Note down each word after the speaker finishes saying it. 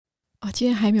啊，今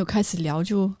天还没有开始聊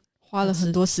就花了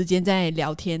很多时间在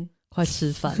聊天，快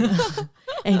吃饭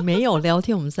了没有聊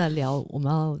天，我们是在聊我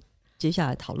们要接下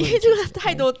来讨论，因为这个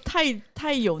太多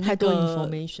太有那个太多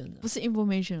information 了，不是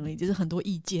information 而已，就是很多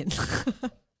意见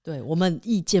对，我们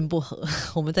意见不合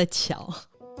我们在瞧。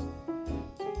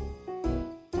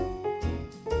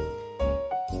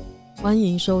欢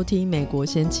迎收听美国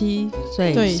贤妻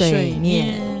碎碎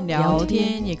念，聊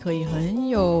天也可以很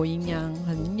有营养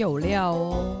很有料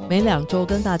哦。每2周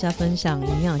跟大家分享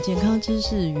营养健康知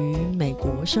识与美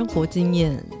国生活经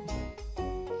验，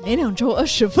每2周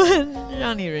20分，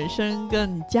让你人生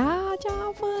更加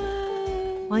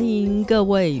分。欢迎各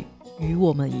位与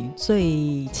我们以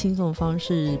最轻松的方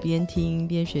式边听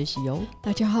边学习哦。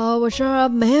大家好，我是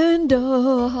Amanda。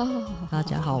 大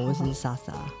家好，我是莎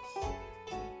莎。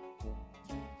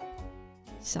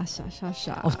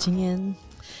莎哦，今天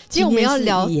我们要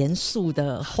聊严肃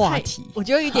的话题，我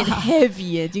觉得有点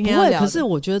heavy 耶今天要聊的。可是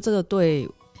我觉得这个对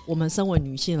我们身为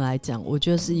女性来讲，我觉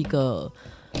得是一个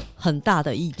很大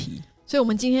的议题。所以我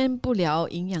们今天不聊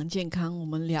营养健康，我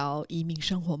们聊移民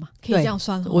生活嘛，可以这样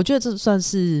算？我觉得这算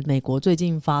是美国最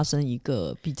近发生一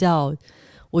个比较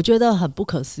我觉得很不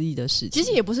可思议的事情。其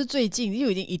实也不是最近，因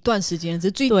为已经一段时间了，只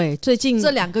是最近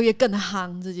这2个月更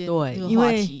夯这件对这个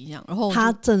话题这样，然后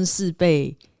它正式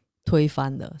被推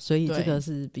翻了，所以这个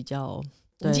是比较。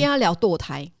我们今天要聊堕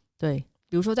胎，对，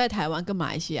比如说在台湾跟马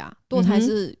来西亚堕胎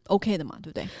是 OK 的嘛，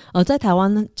对不对？在台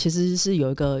湾呢，其实是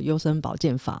有一个优生保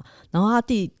健法，然后它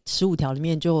第15条里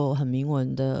面就很明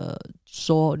文的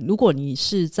说，如果你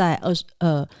是在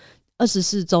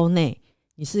24周内，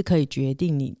你是可以决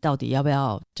定你到底要不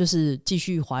要就是继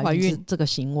续怀孕这个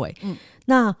行为。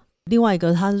那另外一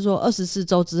个他是说24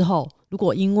周之后，如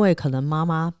果因为可能妈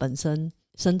妈本身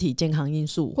身体健康因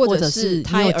素，或者是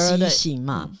你有畸形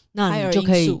嘛，那你就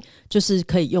可以就是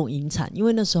可以用引产，因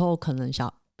为那时候可能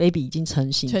小 baby 已经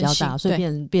成型比较大，所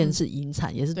以变是引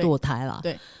产，也是堕胎啦。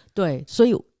对，所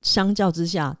以相较之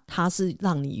下它是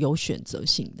让你有选择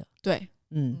性的。对，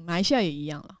马来西亚也一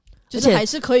样啦，就是还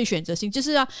是可以选择性，就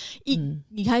是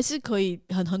你还是可以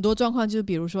很多状况，就是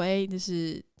比如说就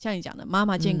是像你讲的妈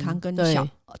妈健康跟小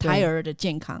胎儿的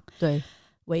健康对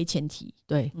为前提。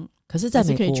对，可是在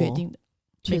美国是可以决定的，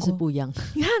确实不一样。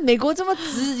你看美国这么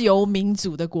自由民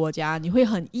主的国家，你会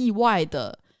很意外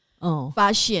的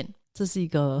发现这是一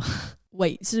个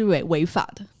违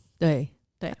法的。对，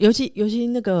尤其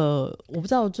那个我不知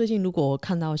道，最近如果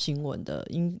看到新闻的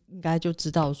应该就知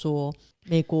道说，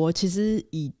美国其实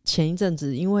以前一阵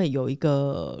子因为有一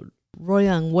个 Roe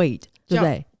and Wade 对不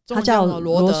对，它叫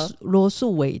罗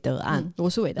素韦德案，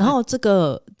然后这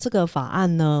个法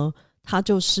案呢，它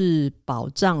就是保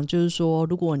障，就是说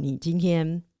如果你今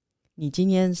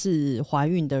天是怀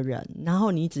孕的人，然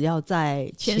后你只要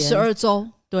在前12周，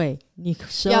对，你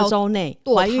12周内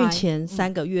怀孕前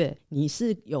3个月，你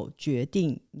是有决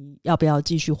定你要不要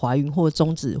继续怀孕或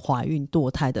终止怀孕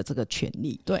堕胎的这个权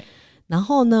利。对，然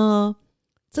后呢，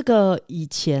这个以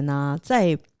前啊，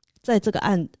在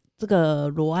这个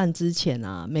罗案之前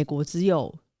啊，美国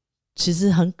其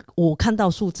实我看到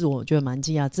数字我觉得蛮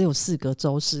惊讶，只有4个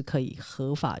州是可以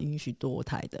合法允许堕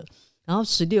胎的，然后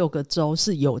16个州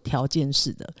是有条件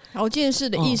式的。条件式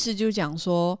的意思就是讲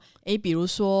说比如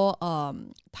说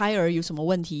胎儿有什么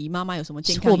问题，妈妈有什么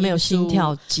健康因素，或没有心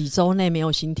跳，几周内没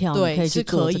有心跳，你可以去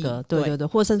做这个。对，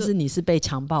或甚至你是被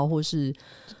强暴或是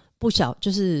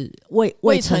就是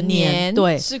未成年，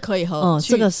对，是可以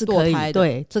这个是可以，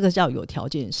对，这个叫有条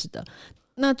件式的。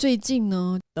那最近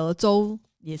呢，德州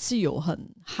也是有很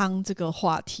夯这个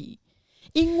话题，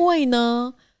因为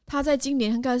呢他在今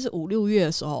年应该是5、6月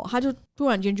的时候，他就突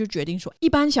然间就决定说，一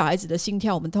般小孩子的心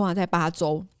跳我们通常在8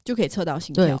周就可以测到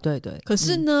心跳，对，可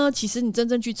是呢其实你真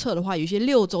正去测的话，有些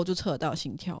6周就测得到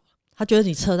心跳，他觉得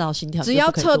你测到心跳只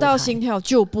要测到心跳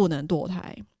就不能堕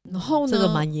胎。然后呢，这个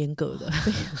蛮严格的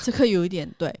对，这个有一点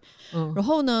对然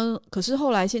后呢，可是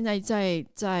后来现在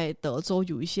在德州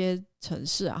有一些城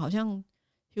市啊，好像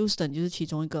Houston 就是其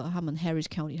中一个，他们 Harris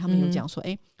County 他们有讲说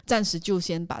暂时就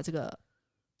先把这个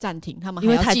暂停，他们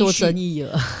还要继续，因为太多争议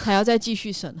了，还要再继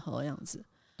续审核这样子。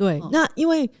对，那因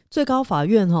为最高法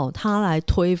院他来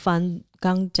推翻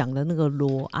刚讲的那个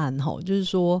罗案就是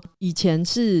说以前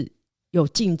是有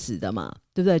禁止的嘛，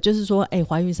对不对？就是说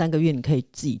怀孕3个月你可以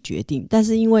自己决定，但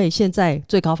是因为现在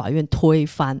最高法院推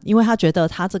翻，因为他觉得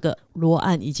他这个罗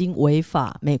案已经违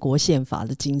反美国宪法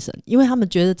的精神，因为他们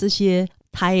觉得这些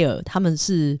胎儿他们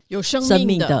是有生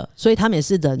命的，所以他们也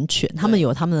是人权，他们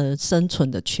有他们的生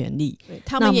存的权利，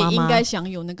他们也应该享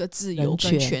有那个自由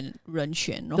跟人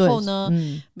权。然后呢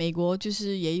美国就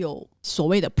是也有所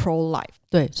谓的 pro life，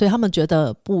 对，所以他们觉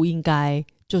得不应该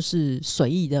就是随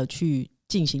意的去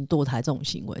进行堕胎这种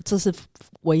行为，这是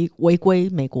违规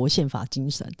美国宪法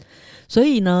精神。所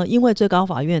以呢，因为最高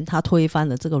法院他推翻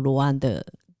了这个罗案的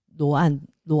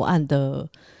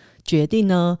决定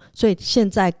呢，所以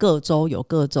现在各州有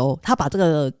各州，他把这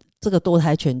个堕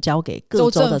胎权交给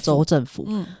各州的州政府，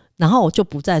然后就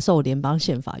不再受联邦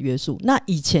宪法约束。那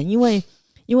以前因为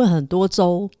很多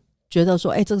州觉得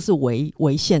说这个是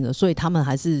违宪的，所以他们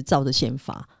还是照着宪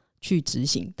法去执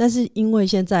行。但是因为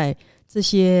现在这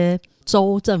些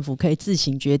州政府可以自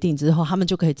行决定之后，他们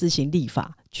就可以自行立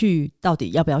法去到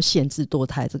底要不要限制堕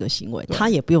胎这个行为，他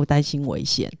也不用担心违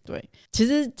宪。对，其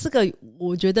实这个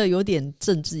我觉得有点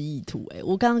政治意图。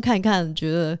我刚刚看一看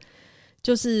觉得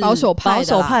就是保守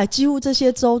派几乎这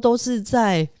些州都是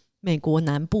在美国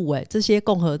南部，这些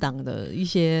共和党的一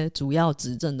些主要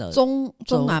执政的中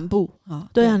南部啊。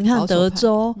对啊，你看德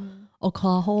州、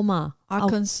Oklahoma、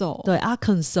Arkansas， 对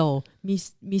Arkansas、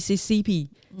Mississippi，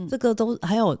这个都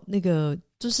还有那个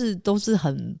就是都是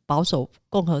很保守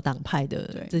共和党派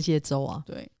的这些州啊。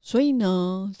对，所以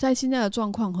呢，在现在的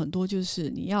状况很多就是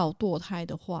你要堕胎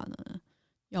的话呢，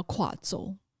要跨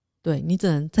州。对，你只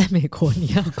能在美国你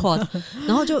要跨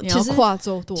然后就你要跨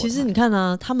州堕胎。其实你看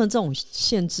啊，他们这种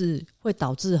限制会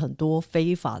导致很多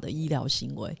非法的医疗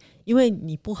行为，因为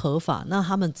你不合法，那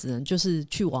他们只能就是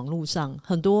去网络上，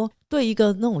很多对一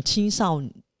个那种青少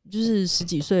年就是10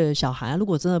几岁的小孩，如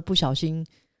果真的不小心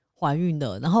怀孕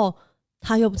了，然后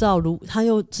他又知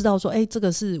道说这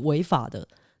个是违法的，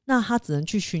那他只能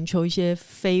去寻求一些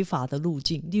非法的路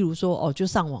径，例如说就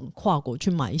上网跨国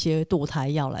去买一些堕胎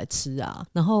药来吃啊，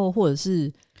然后或者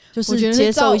是就是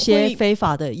接受一些非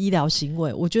法的医疗行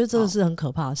为。我觉得这个是很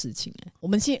可怕的事情。我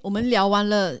们聊完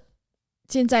了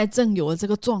现在正有的这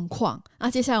个状况，那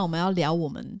接下来我们要聊我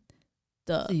们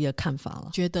的自己的看法了，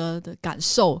觉得的感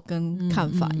受跟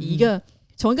看法，以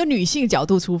从一个女性角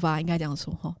度出发，应该这样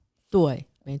说齁。对，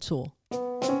没错。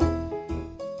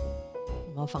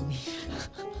我要放你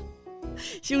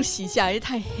休息一下，因为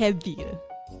太 heavy 了。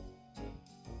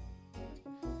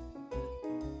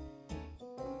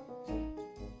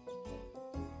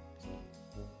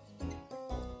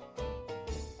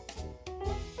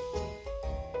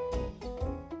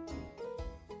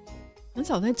很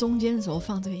少在中间的时候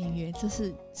放这个音乐，这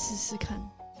是试试看。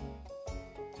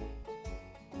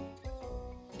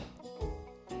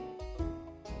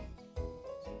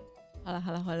好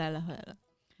了，回来了。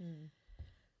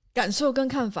感受跟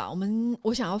看法，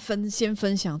我想要先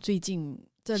分享最近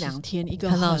这2天一个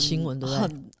看到新闻，对不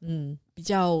对？比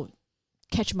较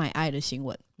catch my eye 的新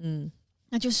闻。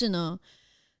那就是呢，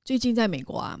最近在美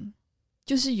国啊，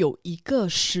就是有一个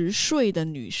10岁的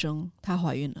女生她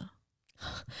怀孕了。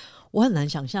我很难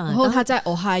想象。然后她在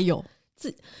Ohio。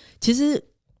其实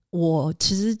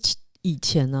以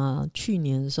前啊，去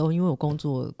年的时候，因为我工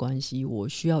作的关系，我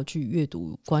需要去阅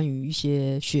读关于一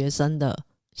些学生的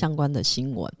相关的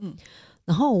新闻。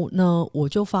然后呢，我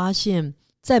就发现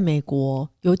在美国，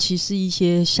尤其是一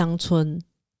些乡村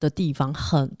的地方，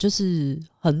就是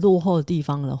很落后的地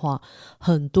方的话，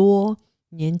很多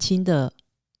年轻的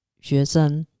学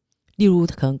生，例如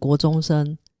可能国中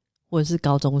生或者是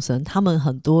高中生，他们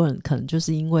很多人可能就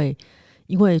是因为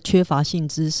缺乏性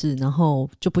知识，然后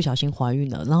就不小心怀孕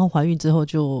了，然后怀孕之后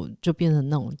就变成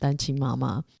那种单亲妈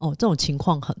妈。这种情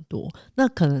况很多。那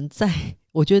可能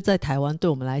我觉得在台湾对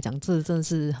我们来讲，这真的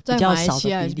是比较少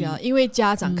的比例，因为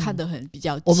家长看得比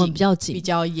较紧，我们比较紧，比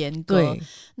较严格。对，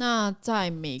那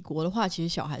在美国的话，其实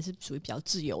小孩是属于比较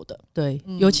自由的。对，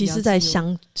尤其是在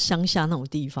乡下那种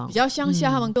地方，比较乡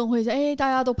下，他们更会大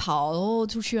家都跑，然后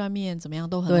出去外面怎么样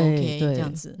都很 OK 这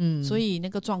样子。所以那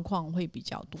个状况会比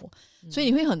较多。所以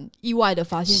你会很意外的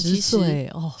发现，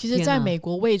其实在美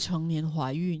国未成年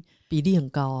怀孕比例很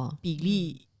高啊，比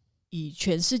例以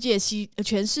全世界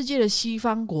的西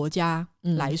方国家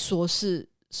来说是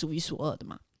数一数二的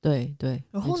嘛。对对。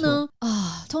然后呢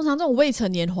通常这种未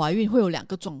成年怀孕会有2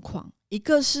个状况，一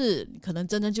个是可能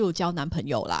真的就有交男朋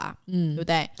友啦，对不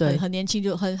对？对，很年轻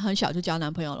就很小就交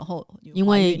男朋友，然后因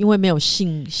为没有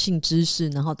性知识，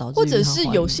然后导致或者是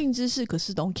有性知识可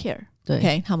是 don't care， 对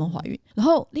 ，OK， 他们怀孕。然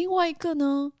后另外一个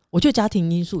呢，我觉得家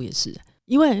庭因素也是，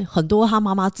因为很多他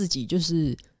妈妈自己就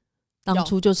是当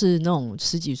初就是那种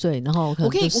10几岁，然后可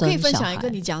能就生小孩。我可以分享一个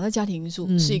你讲的家庭因素，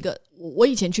是一个我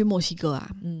以前去墨西哥啊，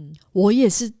我也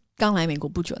是刚来美国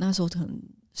不久，那时候可能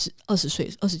是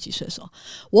20几岁的时候，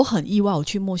我很意外，我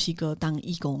去墨西哥当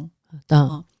义工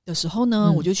的时候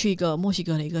呢，我就去一个墨西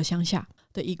哥的一个乡下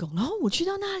的义工，然后我去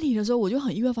到那里的时候，我就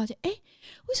很意外发现，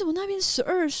为什么那边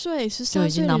12岁、13岁就已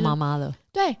经当妈妈了？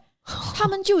对，他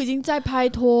们就已经在拍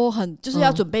拖，就是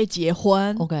要准备结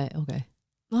婚。OK，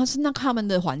 然后是那他们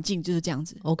的环境就是这样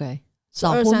子。OK，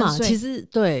早婚嘛， 12-13岁其实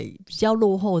对比较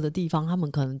落后的地方，他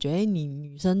们可能觉得你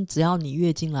女生只要你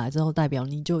月经来之后，代表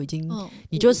你就已经、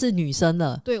你就是女生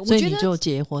了，对，所以你就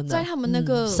结婚了，在他们那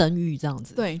个、生育这样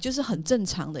子，对，就是很正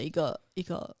常的一个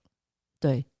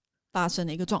对发生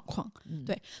的一个状况、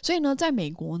对，所以呢在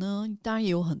美国呢当然也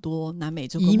有很多南美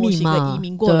洲移墨西哥移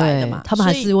民过来的嘛，他们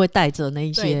还是会带着那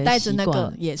一些习惯，带着那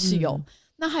个也是有、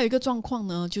那还有一个状况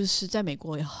呢，就是在美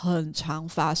国也很常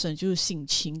发生，就是性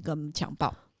侵跟强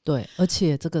暴。对，而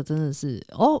且这个真的是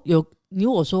有你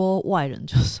如果说外人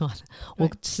就算了，我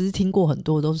其实听过很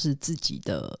多都是自己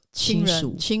的亲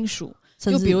属，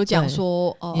就比如讲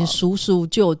说你叔叔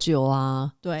舅舅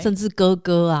啊，对，甚至哥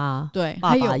哥啊，对，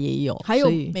爸爸也有，还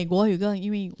有美国有一个，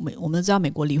因为我们都知道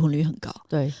美国离婚率很高，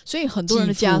对，所以很多人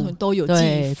的家庭都有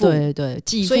继父，对，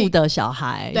继父的小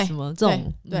孩什么这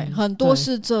种，对，很多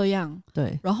是这样，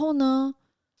对。然后呢，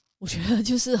我觉得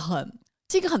就是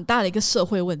这个很大的一个社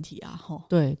会问题啊，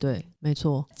对，没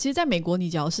错。其实在美国你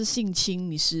只要是性侵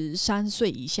你13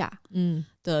岁以下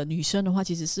的女生的话，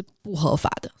其实是不合法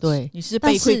的，对，你是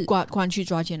被关去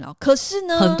抓监牢。可是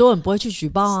呢很多人不会去举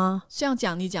报啊，这样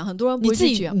讲你讲很多人不会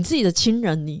去举报，你自己的亲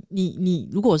人，你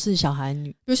如果是小孩，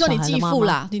比如说你继父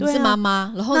啦，你是妈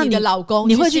妈，然后你的老公，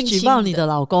你会去举报你的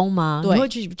老公吗？对，你会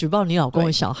去举报你老公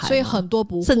的小孩吗？所以很多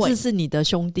不会，甚至是你的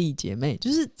兄弟姐妹，就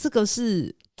是这个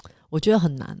是我觉得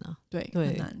很难啊，对，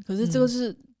很难。可是这个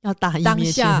是要大义灭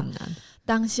亲很难，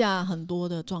当下很多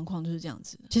的状况就是这样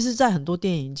子。其实在很多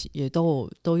电影也都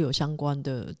有相关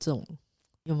的这种，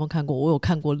有没有看过？我有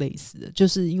看过类似的，就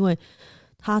是因为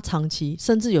他长期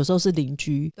甚至有时候是邻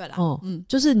居，对啦，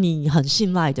就是你很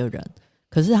信赖的人，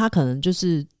可是他可能就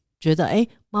是觉得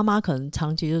妈妈可能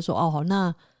长期就说好，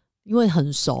那因为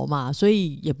很熟嘛，所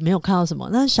以也没有看到什么，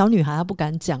那小女孩她不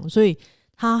敢讲，所以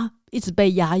她一直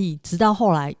被压抑，直到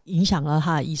后来影响了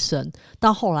他的一生。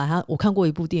到后来我看过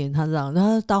一部电影，他这样，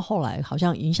他到后来好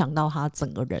像影响到他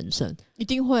整个人生，一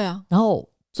定会啊。然后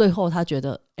最后他觉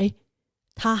得，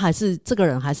他还是这个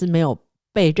人还是没有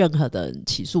被任何的人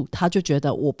起诉，他就觉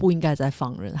得我不应该再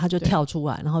放任，他就跳出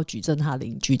来，然后举证他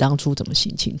邻居当初怎么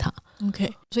性侵他。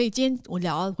OK， 所以今天我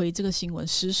聊回这个新闻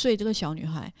，10岁这个小女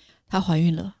孩她怀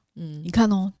孕了，你看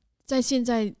在现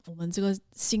在我们这个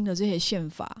新的这些宪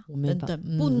法等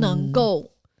等不能够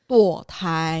堕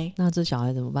胎，那这小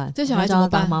孩怎么办？这小孩怎么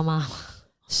办？当妈妈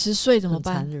10岁怎么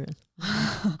办？很残忍。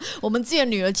我们自己的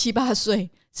女儿7、8岁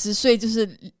，10岁就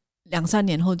是2-3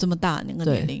年后这么大那个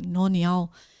年龄，然后你要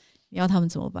他们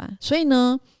怎么办？所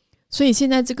以现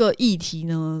在这个议题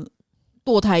呢，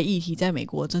堕胎议题在美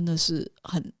国真的是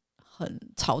很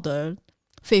吵得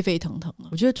沸沸腾腾了。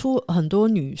我觉得很多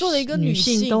作为一个女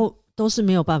性都是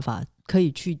没有办法可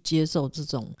以去接受这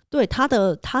种，对他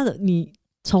的你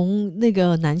从那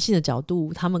个男性的角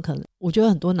度，他们可能我觉得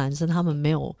很多男生他们没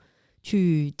有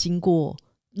去经过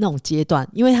那种阶段，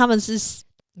因为他们是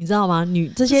你知道吗？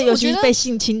这些尤其是被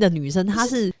性侵的女生，她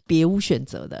是别无选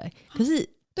择的可是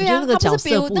对啊，那个角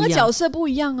色不一样，那个角色不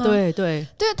一样啊。对，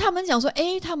他们讲说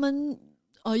他们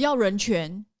要人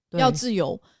权要自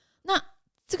由，那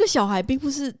这个小孩并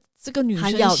不是这个女生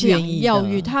想要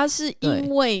育，她是因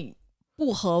为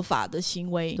不合法的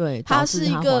行为，对，她是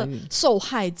一个受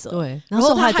害者，对，然后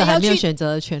受害者还没有选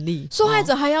择的权利，受害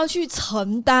者还要去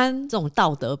承担这种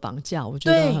道德绑架，我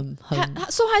觉得很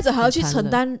受害者还要去承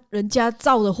担人家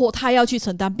造的祸，他要去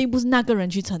承担，并不是那个人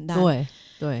去承担，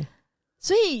对，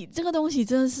所以这个东西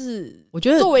真的是，我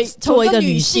觉得作为一个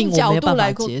女性角度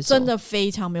来说，真的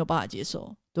非常没有办法接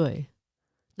受。对，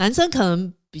男生可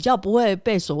能比较不会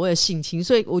被所谓的性侵，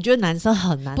所以我觉得男生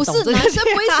很难懂这个。不是男生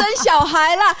不会生小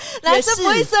孩啦，男生不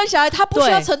会生小孩，他不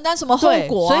需要承担什么后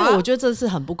果所以我觉得这是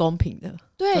很不公平的，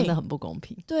真的很不公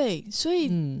平。对，所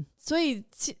以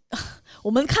我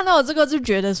们看到这个就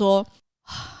觉得说，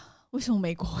为什么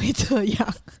美国会这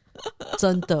样？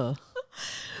真的。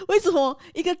为什么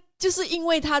就是因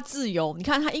为他自由，你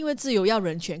看他因为自由要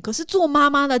人权，可是做妈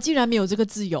妈的竟然没有这个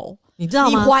自由，你知道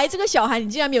吗？你怀这个小孩，你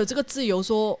竟然没有这个自由，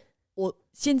说我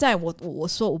现在我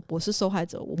说我是受害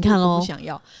者，我不想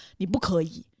要，你不可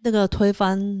以。那个推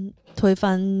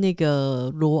翻那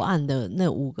个罗案的那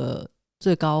5个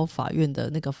最高法院的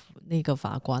那个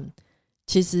法官，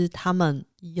其实他们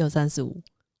1、2、3、4、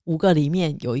5个里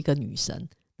面有一个女生，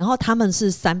然后他们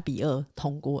是3-2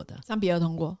通过的，3-2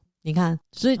通过。你看，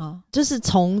所以就是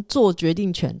从做决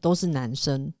定权都是男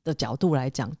生的角度来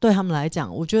讲，对他们来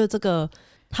讲，我觉得这个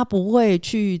他不会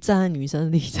去站在女生的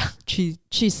立场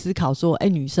去思考说，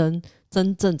女生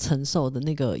真正承受的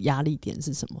那个压力点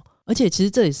是什么？而且其实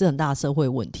这也是很大的社会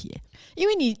问题因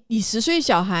为你10岁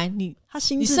小孩，他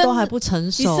心智都还不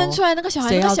成熟，你生出来那个小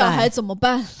孩怎么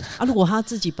办如果他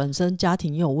自己本身家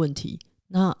庭也有问题，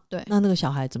那对，那个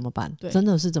小孩怎么办？对，真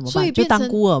的是怎么所以办？就当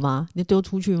孤儿吗？你丢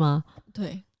出去吗？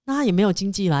对，那他也没有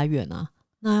经济来源啊，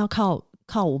那要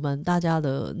靠我们大家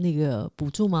的那个补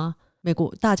助吗？美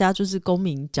国大家就是公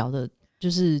民缴的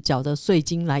税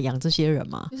金来养这些人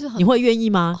吗？你会愿意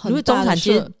吗？因为中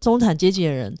产阶级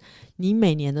的人，你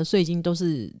每年的税金都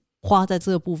是花在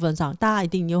这个部分上，大家一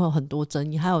定又有很多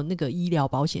争议，还有那个医疗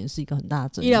保险是一个很大的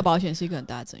争议。医疗保险是一个很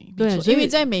大的争议，对，因为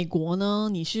在美国呢，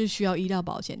你是需要医疗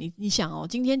保险。你想哦，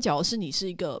今天假如是你是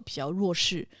一个比较弱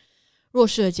势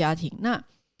的家庭，那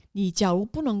你假如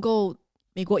不能够，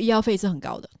美国医药费是很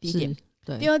高的，第一点。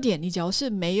对，第二点，你假如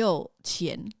是没有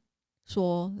钱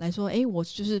来说，我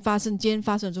就是今天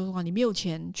发生的状况，你没有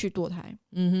钱去堕胎，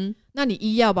那你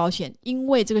医药保险因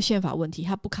为这个宪法问题，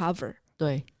它不 cover，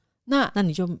 对，那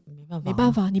你就没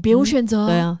办法，你别无选择啊，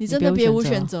对啊，你真的别无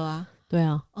选择啊，对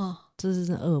啊，这是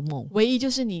噩梦，唯一就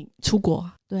是你出国，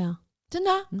对啊，真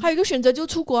的啊，还有一个选择就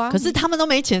出国啊。可是他们都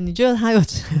没钱，你觉得他有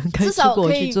钱可以出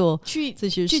国去做这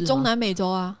些事吗？去中南美洲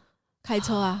啊，开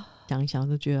车啊，想一想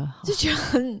就觉得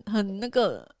很那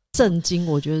个震惊，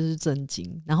我觉得是震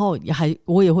惊，然后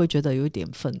我也会觉得有一点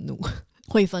愤怒，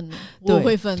会愤怒，我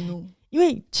会愤怒，因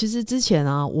为其实之前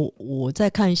啊，我在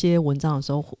看一些文章的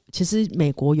时候，其实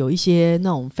美国有一些那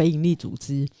种非营利组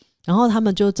织，然后他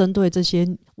们就针对这些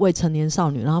未成年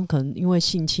少女，然后他们可能因为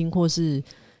性侵或是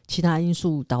其他因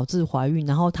素导致怀孕，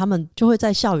然后他们就会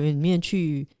在校园里面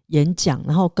去演讲，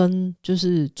然后跟就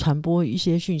是传播一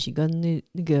些讯息，跟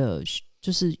那个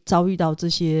就是遭遇到这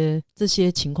些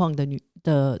情况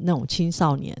的那种青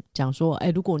少年讲说，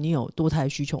如果你有堕胎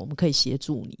需求，我们可以协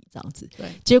助你这样子。对，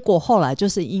结果后来就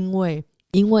是因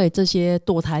为这些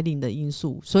堕胎令的因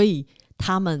素，所以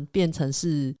他们变成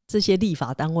是这些立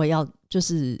法单位就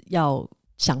是要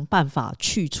想办法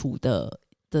去除的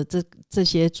这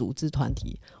些组织团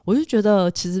体，我就觉得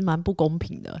其实蛮不公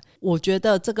平的。我觉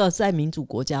得这个在民主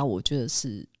国家，我觉得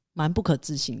是蛮不可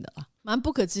置信的啦，蛮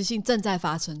不可置信，正在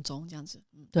发生中这样子。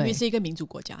因为是一个民主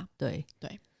国家。对。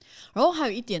然后还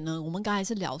有一点呢，我们刚才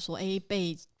是聊说，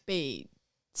被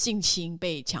性侵、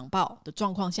被强暴的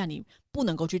状况下，你不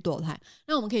能够去堕胎。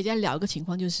那我们可以再聊一个情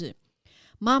况，就是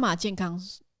妈妈健康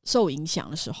受影响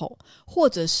的时候，或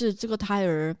者是这个胎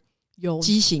儿有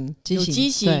畸形，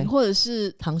或者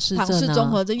是唐氏综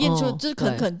合症，就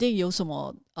肯定有什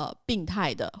么病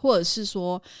态的，或者是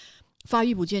说发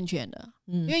育不健全的，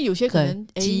因为有些可能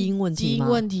基因问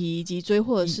题、脊椎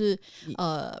或者是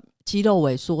肌肉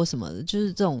萎缩什么的，就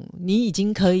是这种你已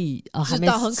经可以知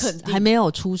道很肯定，还没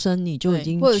有出生你就已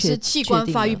经或者是器官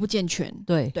发育不健全，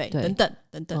对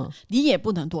等等，你也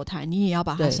不能堕胎，你也要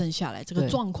把它生下来。这个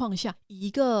状况下，一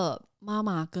个妈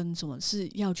妈跟什么是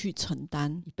要去承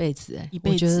担一辈子。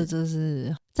我觉得这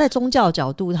是在宗教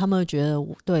角度，他们会觉得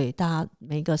对大家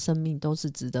每一个生命都是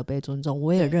值得被尊重，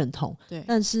我也认同。对，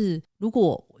但是如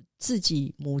果自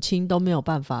己母亲都没有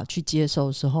办法去接受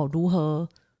的时候，如何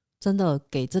真的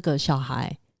给这个小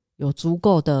孩有足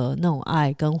够的那种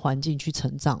爱跟环境去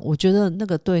成长，我觉得那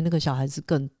个对那个小孩子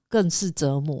更是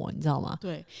折磨，你知道吗？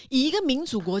对，以一个民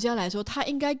主国家来说，他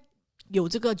应该有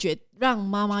这个让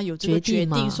妈妈有这个决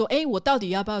定说，我到底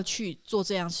要不要去做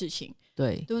这样事情，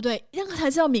对不对？那个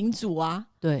才是要民主啊。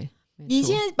对，你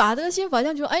现在把这个宪法这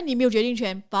样就说，你没有决定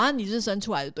权，反正你就是生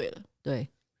出来就对了。对，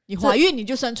你怀孕你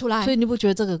就生出来，所以你不觉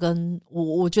得这个跟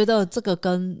我觉得这个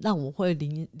跟让我会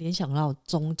联想到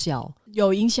宗教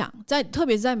有影响，特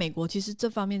别是在美国，其实这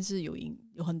方面是有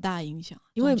很大的影响。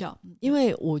因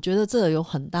为我觉得这有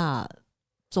很大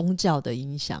宗教的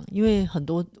影响，因为很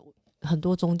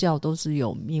多宗教都是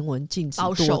有明文禁止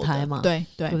堕胎嘛，对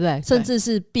不对？甚至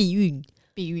是避孕。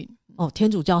天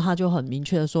主教他就很明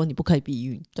确的说你不可以避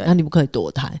孕，那你不可以堕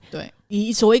胎。对，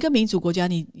你作为一个民主国家，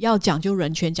你要讲究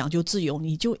人权、讲究自由，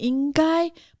你就应该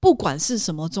不管是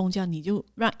什么宗教，你就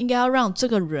应该要让这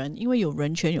个人，因为有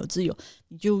人权有自由，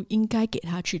你就应该给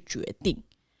他去决定，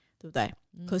对不对？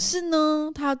可是呢，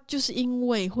他就是因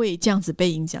为会这样子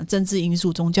被影响，政治因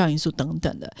素、宗教因素等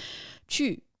等的，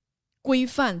去规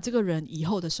范这个人以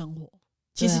后的生活。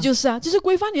其实就是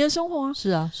规范你的生活啊。是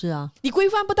啊，你规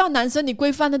范不到男生，你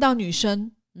规范得到女生。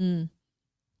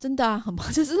真的啊，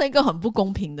这是一个很不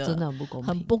公平的，真的很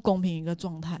不公平一个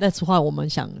状态。That's why 我们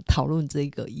想讨论这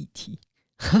个议题。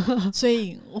所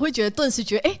以我会顿时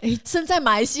觉得，生在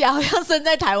马来西亚好像生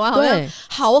在台湾好像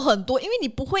好很多，因为你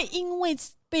不会因为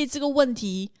被这个问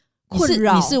题困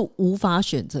扰，你是无法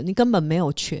选择，你根本没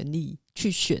有权利去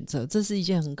选择，这是一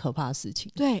件很可怕的事情。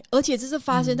对，而且这是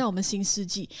发生在我们新世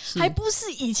纪，还不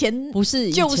是以前，不是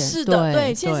以前就是的，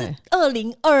对，现在是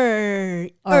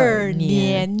2022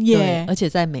年耶，而且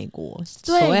在美国，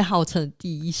所谓号称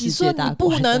第一世界大国，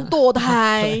你说你不能堕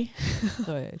胎，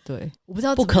对对，我不知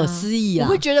道不可思议啊，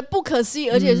我会觉得不可思议，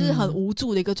而且是很无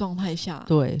助的一个状态下。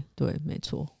对对，没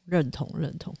错，认同。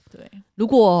对，如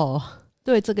果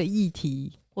对这个议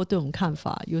题或对我们看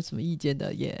法有什么意见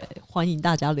的，也欢迎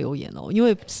大家留言哦。因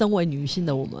为身为女性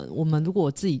的我们如果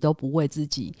自己都不为自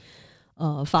己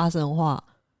发声的话，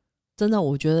真的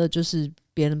我觉得就是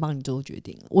别人帮你做决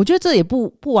定了。我觉得这也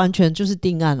不完全就是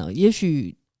定案了，也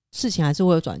许事情还是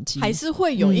会有转机，还是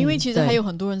会有，因为其实还有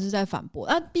很多人是在反驳。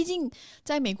毕竟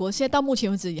在美国现在到目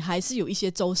前为止还是有一些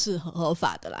州是合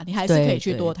法的啦，你还是可以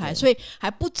去堕胎，所以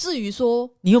还不至于说。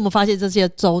你有没有发现这些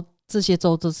州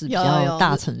都是比较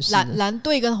大城市，蓝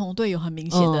队跟红队有很明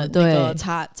显的那个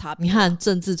差别。你看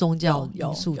政治宗教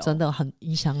因素真的很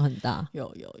影响很大。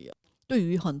有，对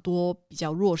于很多比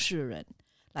较弱势的人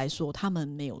来说，他们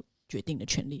没有决定的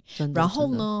权利。然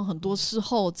后呢，很多事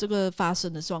后这个发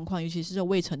生的状况，尤其是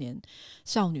未成年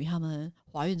少女她们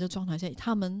怀孕这状态下，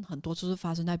他们很多就是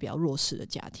发生在比较弱势的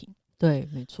家庭。对，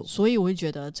没错。所以我会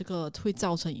觉得这个会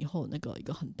造成以后那个一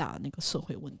个很大的那个社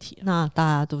会问题。那大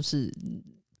家都是。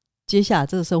接下来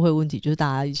这个社会问题就是大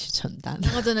家一起承担，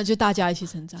那真的就大家一起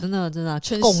承担，真的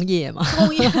共业嘛，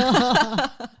共业。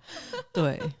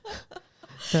对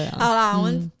啊，好啦，我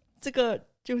们这个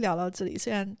就聊到这里，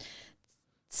虽然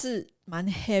是蛮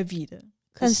heavy 的，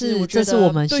但是我觉这是我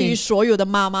们对于所有的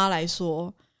妈妈来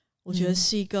说，我觉得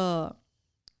是一个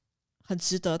很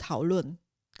值得讨论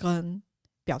跟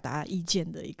表达意见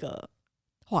的一个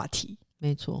话题。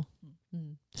没错。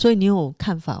所以你有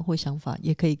看法或想法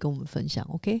也可以跟我们分享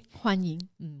OK， 欢迎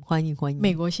欢迎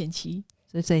美国贤妻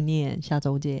碎碎念，下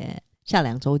2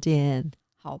周见，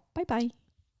好，拜拜。